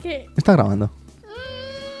¿Qué? Está grabando.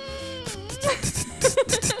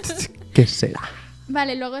 ¿Qué será?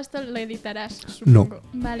 Vale, luego esto lo editarás, No. supongo.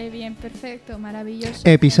 Vale, bien, perfecto, maravilloso.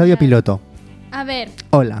 Episodio genial. piloto. A ver,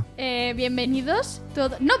 Hola. bienvenidos.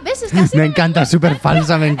 No, ¿ves? Es casi Me encanta, súper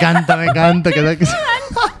falsa, me encanta.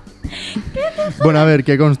 Bueno, a ver,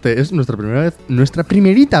 que conste, es nuestra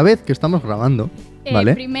primerita vez que estamos grabando,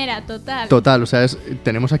 ¿vale? Primera, total. Total, o sea,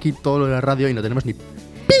 tenemos aquí todo lo de la radio y no tenemos ni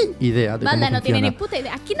idea de Valda cómo no tiene funciona. ni puta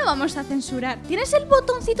idea. Aquí no vamos a censurar. ¿Tienes el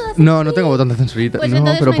botoncito de censurar? No tengo botón de censurita. Pues no,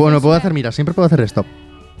 entonces pero no hay puedo censura. hacer, mira, siempre puedo hacer stop.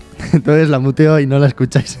 Entonces la muteo y no la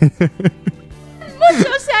escucháis.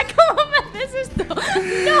 O sea, ¿cómo me haces esto?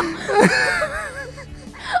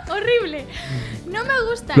 ¡No! Horrible. No me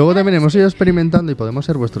gusta. Luego nada. también hemos ido experimentando y podemos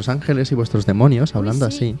ser vuestros ángeles y vuestros demonios hablando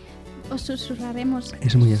Uy, sí. así. Os susurraremos.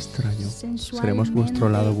 Es muy extraño. Sensualmente Seremos vuestro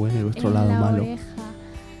lado bueno y vuestro en lado la malo. oreja.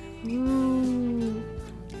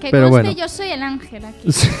 Que Pero conste, bueno. yo soy el ángel aquí.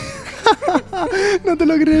 No te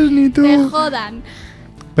lo crees ni tú. Te jodan.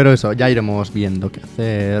 Pero eso, ya iremos viendo qué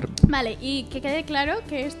hacer. Vale, y que quede claro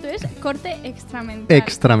que esto es corte extramental.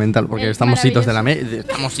 Extramental, porque Es estamos hitos de la maravilloso.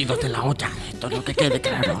 estamos hitos de la olla. Esto es lo que quede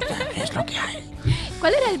claro, es lo que hay.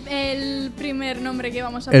 ¿Cuál era el primer nombre que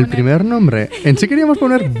íbamos a poner? El primer nombre, en sí queríamos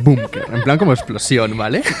poner búnker, en plan como explosión,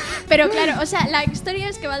 ¿vale? Pero claro, o sea, la historia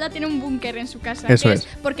es que Valda tiene un búnker en su casa. Eso que es.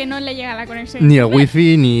 Porque no le llega la conexión. Ni el internet.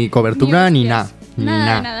 wifi, ni cobertura, ni nada. hostias. Ni Nada,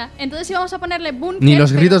 nada. nada. Entonces íbamos a ponerle búnker. Ni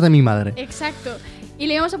los pero- gritos de mi madre. Exacto. Y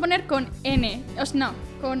le íbamos a poner con N. No,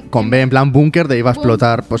 Con B, en plan búnker, de iba a Bum.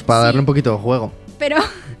 explotar, pues para Sí. darle un poquito de juego. Pero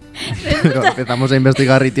Pero empezamos a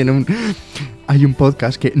investigar y hay un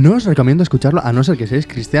podcast que no os recomiendo escucharlo a no ser que seáis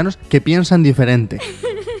cristianos que piensan diferente.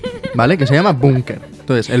 ¿Vale? Que se llama Búnker.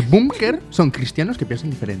 Entonces, el Búnker son cristianos que piensan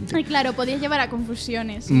diferente. Ay, claro, podía llevar a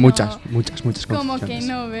confusiones. Muchas No, confusiones. como que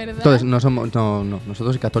no, ¿verdad? Entonces,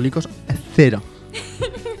 nosotros católicos, cero.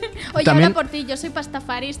 Oye, también- habla por ti, yo soy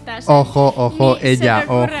pastafarista. ¿sí? Ojo, Ni se ella, te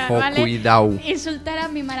ocurra, ojo, ¿vale? cuidado. Insultar a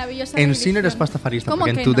mi maravillosa En sí no eres religión. pastafarista, ¿Cómo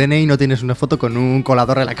porque en que tu no? DNI no tienes una foto con un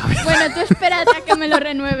colador en la cabeza. Bueno, tú espérate a que me lo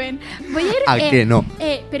renueven. Voy a ir... ¿A qué no?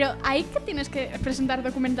 Pero ahí que tienes que presentar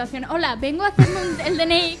documentación. Hola, vengo a hacerme el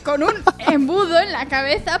DNI con un embudo en la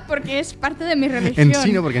cabeza porque es parte de mi religión. En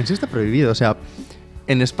sí no, porque en sí está prohibido. O sea,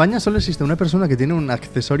 en España solo existe una persona que tiene un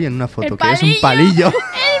accesorio en una foto, ¡El que es un palillo! palillo.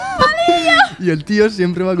 Y el tío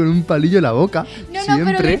siempre va con un palillo en la boca. No,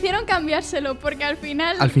 siempre. pero me hicieron cambiárselo porque al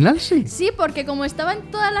final... Al final sí. Sí, porque como estaba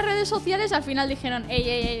en todas las redes sociales, al final dijeron,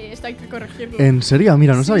 ey, esto hay que corregirlo. En serio,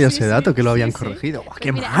 mira, no Sí, sabía sí, ese sí, dato que lo sí, habían sí. corregido. ¡Guau, Pues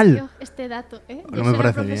 ¡Qué mira, mal! yo, este dato, ¿eh? No Yo me soy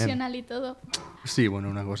parece bien. profesional y todo. Sí, bueno,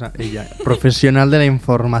 una cosa. Ella, profesional de la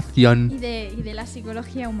información. Y de la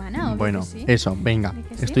psicología humana, obvio Bueno, que sí. eso, venga. ¿De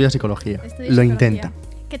que sí? Estudia psicología. Estudio Lo psicología. intenta.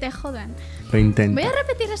 Que te jodan. Lo intenta. Voy a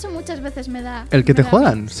repetir eso muchas veces, me da... ¿El que me te da-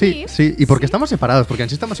 jodan? Sí. Y porque estamos separados, porque en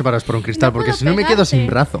sí estamos separados por un cristal, No porque puedo si no me quedo sin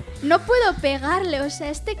pegarte. brazo. No puedo pegarle, o sea,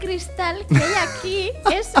 este cristal que hay aquí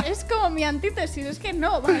es como mi antítesis, es que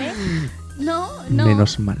no, ¿vale? No.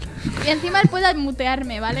 Menos mal. Y encima él puede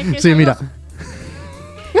mutearme, ¿vale? Que es Sí, algo- mira.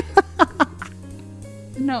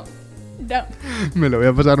 No. Me lo voy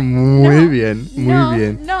a pasar muy No, bien, muy no,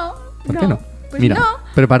 bien. No. ¿Por qué no? Pues Mira, no.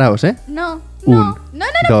 preparaos, ¿eh? No. Un, No,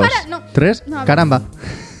 dos, para. No. 3, No, a ver. caramba.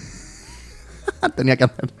 Tenía que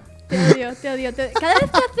hacer. Te odio. Cada vez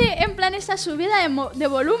que hace en plan esa subida de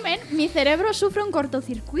volumen, mi cerebro sufre un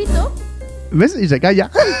cortocircuito. ¿Ves? Y se calla.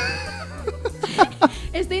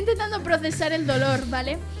 Estoy intentando procesar el dolor,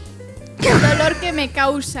 ¿vale? El dolor que me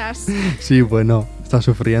causas. Sí, bueno, está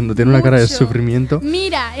sufriendo. Tiene una cara de Mucho. sufrimiento.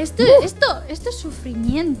 Mira, esto es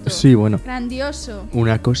sufrimiento. Sí, bueno. Grandioso.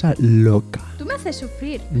 Una cosa loca. Tú me haces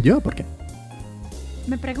sufrir. ¿Yo? ¿Por qué?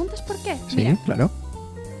 ¿Me preguntas por qué? Sí, Mira, claro.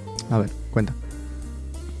 A ver, cuenta.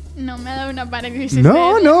 no, me ha dado una parálisis.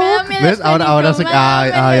 No, Me no. ha dado miedo ¿Ves? escénico, Ahora se... me ha dado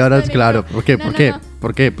miedo ahora es escénico. claro. ¿Por qué? No, ¿Por no, qué? no.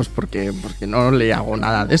 ¿Por qué? Pues porque no le hago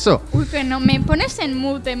nada de eso. Uy, que no, me pones en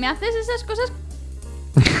mute, me haces esas cosas,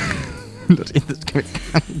 Lo siento, es que me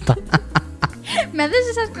encanta. me haces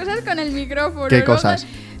esas cosas con el micrófono. ¿Qué Luego, cosas?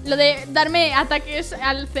 Lo de darme ataques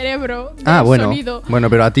al cerebro. del Bueno. Sonido. Bueno,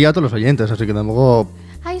 pero a ti y a todos los oyentes, así que tampoco...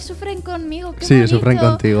 Ay, sufren conmigo, qué Sí, bonito. sufren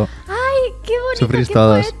contigo. Ay, qué bonito, Sufrís qué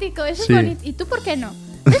todos. poético, eso Sí. es bonito. ¿Y tú por qué no?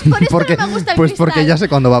 ¿Ves? Por esto Porque, no me gusta el pues cristal. porque ya sé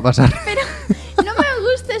cuándo va a pasar. Pero no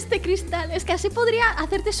me gusta este cristal. Es que así podría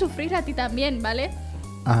hacerte sufrir a ti también, ¿vale?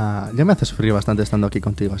 Ya me hace sufrir bastante estando aquí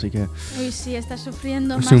contigo, así que... Uy, sí, estás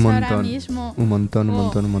sufriendo Sí, más un ahora montón. mismo. Un montón.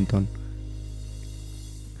 Oh.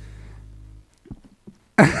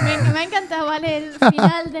 Me ha encantado, ¿vale? El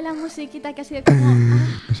final de la musiquita que ha sido como...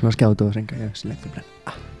 Nos hemos quedado todos en callados, silencio, en plan.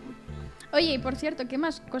 Oye, y por cierto, ¿qué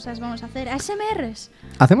más cosas vamos a hacer? ¿ASMRs?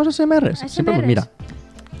 ¿Hacemos ASMRs? Sí, pues ASMRs. mira.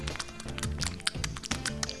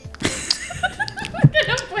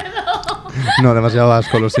 No, demasiado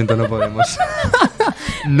asco, lo siento, no podemos.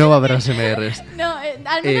 No va a haber ASMRs. No,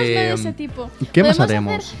 al menos no de ese tipo. ¿Qué más ¿Podemos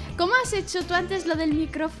haremos? hacer- ¿Cómo has hecho tú antes lo del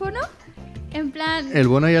micrófono? En plan... ¿El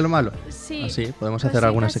bueno y el malo? Sí. Así, podemos hacer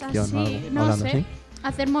alguna cositas sección o así, algo, no hablando sé. así.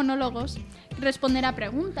 Hacer monólogos. Responder a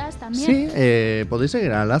preguntas también. Sí, podéis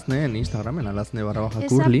seguir a Alazne en Instagram, en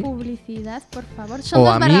Alazne_curly. Esa publicidad, por favor. Son O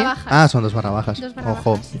dos a mí. barra bajas. Ah, son dos barra bajas. Dos barra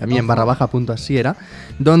Ojo. bajas. Y a mí en Ojo. barrabaja.asiera,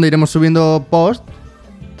 donde iremos subiendo posts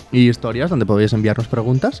y historias donde podéis enviarnos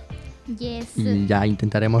preguntas. Yes. Y ya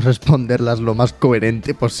intentaremos responderlas lo más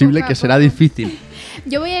coherente posible, Poco a que será poco. difícil.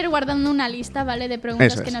 Yo voy a ir guardando una lista, ¿vale? De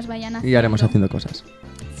preguntas Eso que es. nos vayan haciendo. Y haremos haciendo cosas.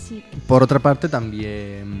 Sí. Por otra parte,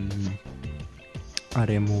 también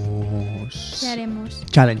haremos ¿Qué haremos?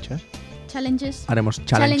 challenges. Challenges. Haremos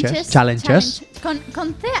challenges.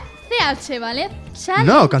 Con CH, ¿vale?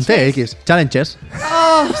 No, con TX. Challenges.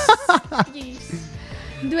 Oh, jeez.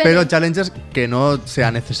 Duele. Pero challenges que no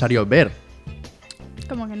sea necesario ver,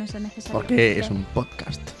 Como que no es necesario. porque es un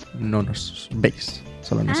podcast. No nos veis,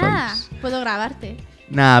 solo nos Ah, oís. puedo grabarte.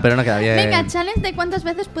 Nah, pero no queda bien. Venga, challenge de cuántas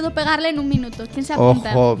veces puedo pegarle en un minuto. ¿Quién se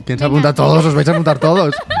apunta? Ojo, ¿quién se Venga. apunta? Todos, os vais a apuntar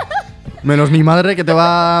todos. Menos mi madre que te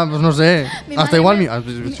va, pues no sé. Mi Hasta madre igual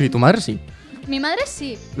me- sí, tu madre sí. Mi madre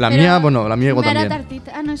sí. La pero mía, bueno, la mía igual me hará también.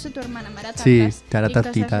 tartita. Ah, no, es tu hermana, me hará tartas. Sí, te hará y cosas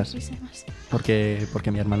tartitas. riquísimas.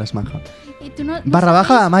 Porque mi hermana es maja. Y tú no Barra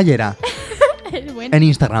baja Mayera sabéis- Buena, en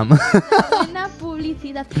Instagram. buena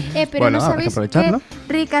publicidad. Pero Bueno, no habrá que sabéis aprovecharlo.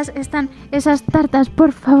 qué ricas están esas tartas,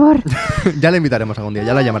 por favor. Ya la invitaremos algún día,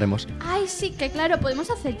 ya la llamaremos. Ay, sí, que claro, podemos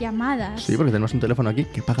hacer llamadas. Sí, porque tenemos un teléfono aquí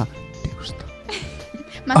que paga de gusto.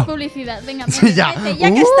 Más publicidad. Venga, Sí, ya. vete,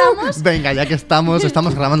 ya que estamos. Venga, ya que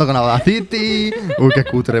estamos grabando con Audacity. Uy, qué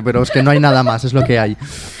cutre, pero es que no hay nada más, es lo que hay.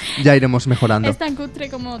 Ya iremos mejorando. Es tan cutre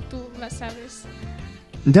como tú la sabes.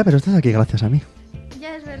 Ya, pero estás aquí gracias a mí.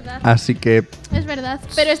 Ya es verdad. Así que, Es verdad.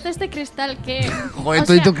 Pero este cristal que. joder, o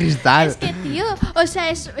todo y sea, tu cristal. Es que, tío, o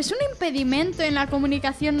sea, es un impedimento en la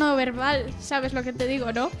comunicación no verbal. ¿Sabes lo que te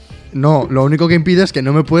digo, no? No, lo único que impide es que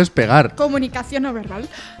no me puedes pegar. Comunicación no verbal.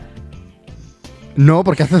 No,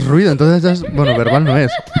 porque haces ruido, entonces ya es... Bueno, verbal no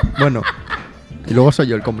es. Bueno. Y luego soy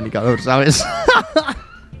yo el comunicador, ¿sabes?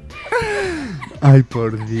 Ay,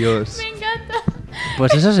 por Dios. Me encanta.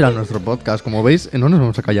 Pues ese será nuestro podcast. Como veis, no nos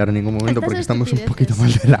vamos a callar en ningún momento Estas porque estamos un estupideces. poquito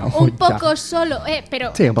mal de la olla. Un poco solo,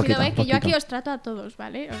 pero Sí, un poquito, cuidado, que un yo aquí poquito. os trato a todos,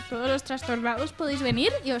 ¿vale? Todos los trastornados podéis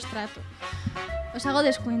venir y os trato. Os hago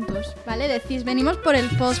descuentos, ¿vale? Decís, venimos por el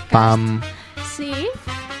podcast. Pam. ¿Sí?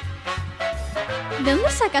 ¿De dónde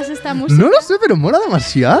sacas esta música? No lo sé, pero mola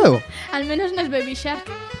demasiado. Al menos no es Baby Shark.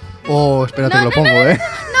 Oh, espérate, No, lo no, pongo, ¿eh?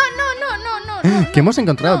 No. ¿Qué hemos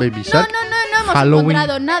encontrado, Baby Shark? No hemos Halloween,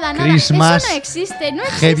 encontrado nada. Christmas, Eso no existe, no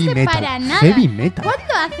existe Heavy metal. para nada. Heavy metal.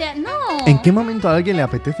 ¿Cuándo hace? No. ¿En qué momento a alguien le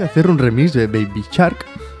apetece hacer un remix de Baby Shark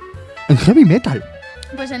en heavy metal?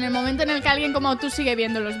 Pues en el momento en el que alguien como tú sigue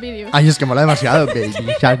viendo los vídeos. Ay, es que mola demasiado. Baby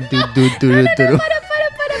Shark. Para.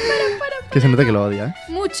 Que se nota que lo odia, ¿eh?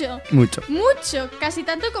 Mucho. Mucho. Casi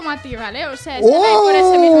tanto como a ti, ¿vale? O sea, están ahí por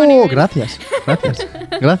ese mismo nivel. Gracias.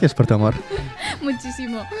 Gracias por tu amor.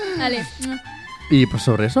 Muchísimo. Vale. Y pues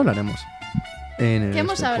sobre eso hablaremos. ¿Qué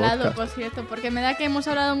hemos hablado, podcast. por cierto? Porque me da que hemos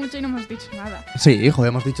hablado mucho y no hemos dicho nada. Sí, hijo,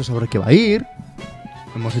 hemos dicho sobre qué va a ir.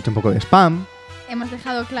 Hemos hecho un poco de spam. Hemos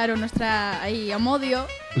dejado claro nuestra ahí amodio.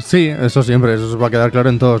 Sí, eso siempre, eso os va a quedar claro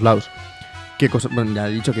en todos lados. ¿Qué cosas? Bueno, ya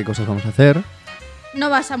he dicho qué cosas vamos a hacer. No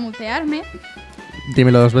vas a mutearme.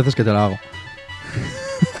 Dímelo 2 veces que te lo hago.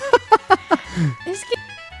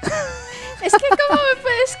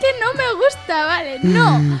 Es que no me gusta, ¿vale?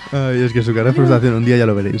 No. Ay, es que su cara de frustración un día ya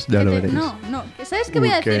lo veréis, ya lo veréis. No. ¿Sabes qué voy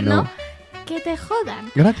a Que decir? no. No. Que te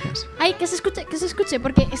jodan. Gracias. Ay, que se escuche,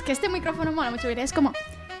 porque es que este micrófono mola mucho, mira, es como...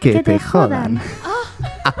 Que te te jodan.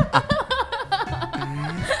 jodan.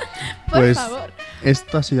 Por Pues favor.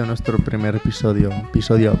 esto ha sido nuestro primer episodio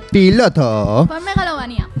piloto. Pon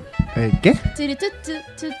megalomanía. ¿Qué?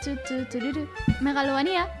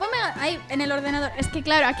 Megalomanía. Pon ahí en el ordenador. Es que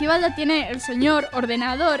claro, aquí Valda tiene el señor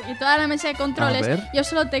ordenador y toda la mesa de controles. A ver. Yo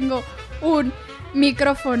solo tengo un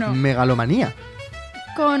micrófono Megalomanía.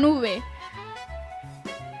 con V.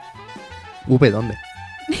 ¿V dónde?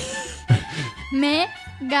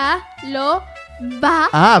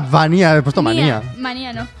 Ah, Vanía, he puesto manía.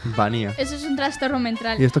 Manía no. Vanía. Eso es un trastorno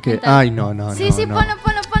mental. ¿Y esto qué? mental. Ay, no. Sí, no, sí, no. ponlo.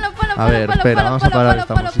 A ver, espera, vamos a parar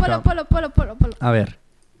esta música. Polo. A ver.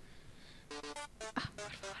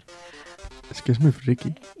 Es que es muy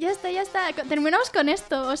friki. Ya está. Terminamos con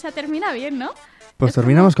esto. O sea, termina bien, ¿no? Pues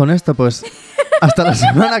terminamos con esto, pues hasta la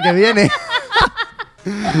semana que viene.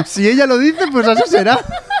 Si ella lo dice, pues así será.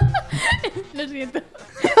 Lo siento.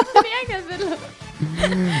 Tenía que hacerlo.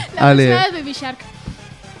 La Ale. próxima es Baby Shark.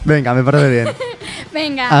 Venga, me parece bien.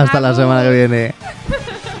 Venga. Hasta la semana que viene.